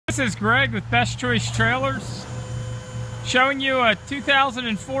This is Greg with Best Choice Trailers, showing you a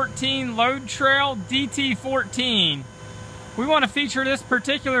 2014 Load Trail DT14. We want to feature this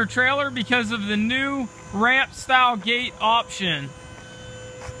particular trailer because of the new ramp style gate option.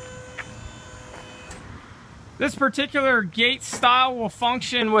 This particular gate style will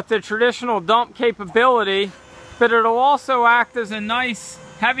function with the traditional dump capability, but it'll also act as a nice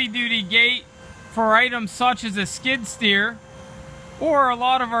heavy-duty gate for items such as a skid steer, or a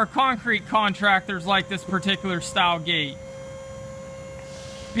lot of our concrete contractors like this particular style gate.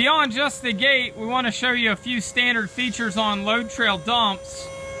 Beyond just the gate, we want to show you a few standard features on load trail dumps.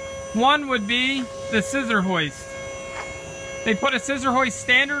 One would be the scissor hoist. They put a scissor hoist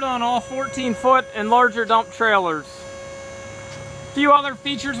standard on all 14-foot and larger dump trailers. A few other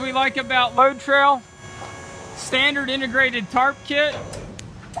features we like about load trail: standard integrated tarp kit,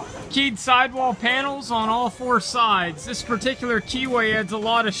 keyed sidewall panels on all four sides. This particular keyway adds a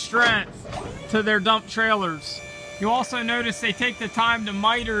lot of strength to their dump trailers. You also notice they take the time to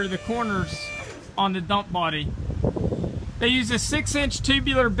miter the corners on the dump body. They use a 6-inch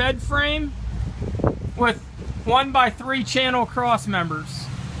tubular bed frame with 1x3 channel cross members.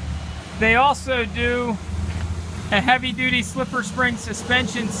 They also do a heavy-duty slipper spring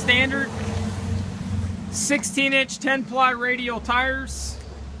suspension standard, 16-inch 10-ply radial tires,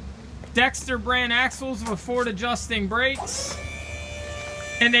 Dexter brand axles with Ford adjusting brakes,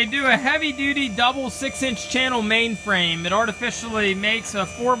 and they do a heavy-duty double 6-inch channel main frame that artificially makes a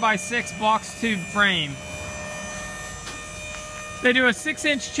 4x6 box tube frame. They do a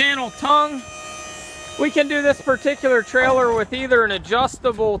 6-inch channel tongue. We can do this particular trailer with either an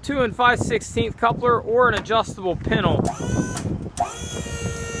adjustable 2 5/16 coupler or an adjustable pintle.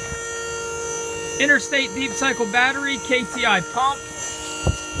 Interstate deep cycle battery, KTI pump.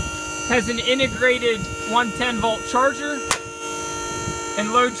 Has an integrated 110-volt charger,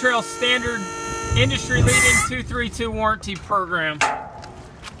 and Load Trail standard industry-leading 232 warranty program.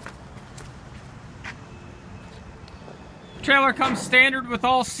 Trailer comes standard with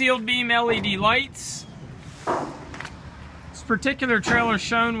all sealed beam LED lights. This particular trailer is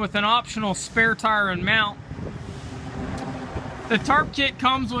shown with an optional spare tire and mount. The tarp kit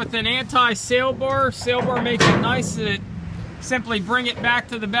comes with an anti-sail bar. Sail bar makes it nice that simply bring it back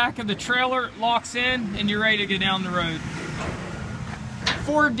to the back of the trailer, it locks in, and you're ready to go down the road.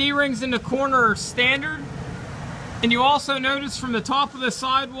 4 D-rings in the corner are standard, and you also notice from the top of the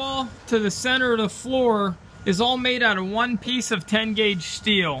sidewall to the center of the floor is all made out of one piece of 10-gauge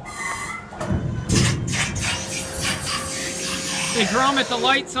steel. They grommet the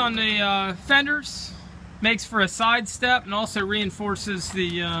lights on the fenders, makes for a side step, and also reinforces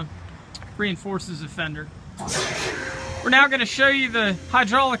the fender. We're now going to show you the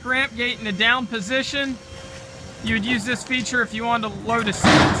hydraulic ramp gate in the down position. You would use this feature if you wanted to load a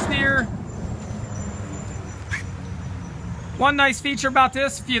skid steer. One nice feature about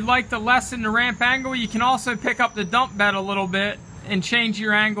this, if you'd like to lessen the ramp angle, you can also pick up the dump bed a little bit and change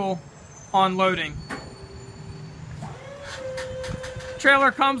your angle on loading.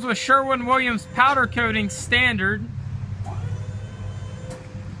 Trailer comes with Sherwin-Williams powder coating standard.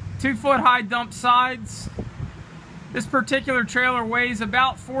 2-foot high dump sides. This particular trailer weighs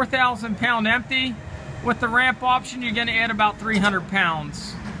about 4,000 pound empty. With the ramp option, you're going to add about 300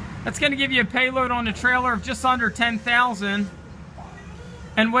 pounds. That's going to give you a payload on the trailer of just under 10,000.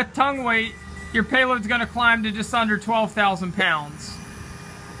 And with tongue weight, your payload's going to climb to just under 12,000 pounds.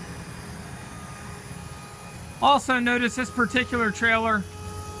 Also notice this particular trailer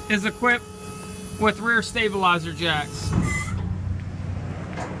is equipped with rear stabilizer jacks.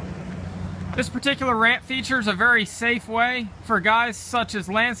 This particular ramp features a very safe way for guys such as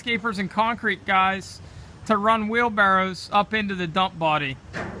landscapers and concrete guys to run wheelbarrows up into the dump body.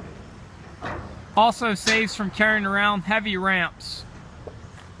 Also saves from carrying around heavy ramps.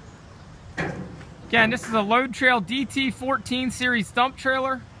 Again, this is a Load Trail DT14 series dump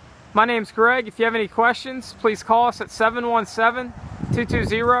trailer. My name's Greg. If you have any questions, please call us at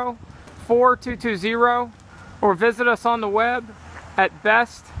 717-220-4220 or visit us on the web at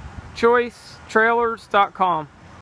bestchoicetrailers.com.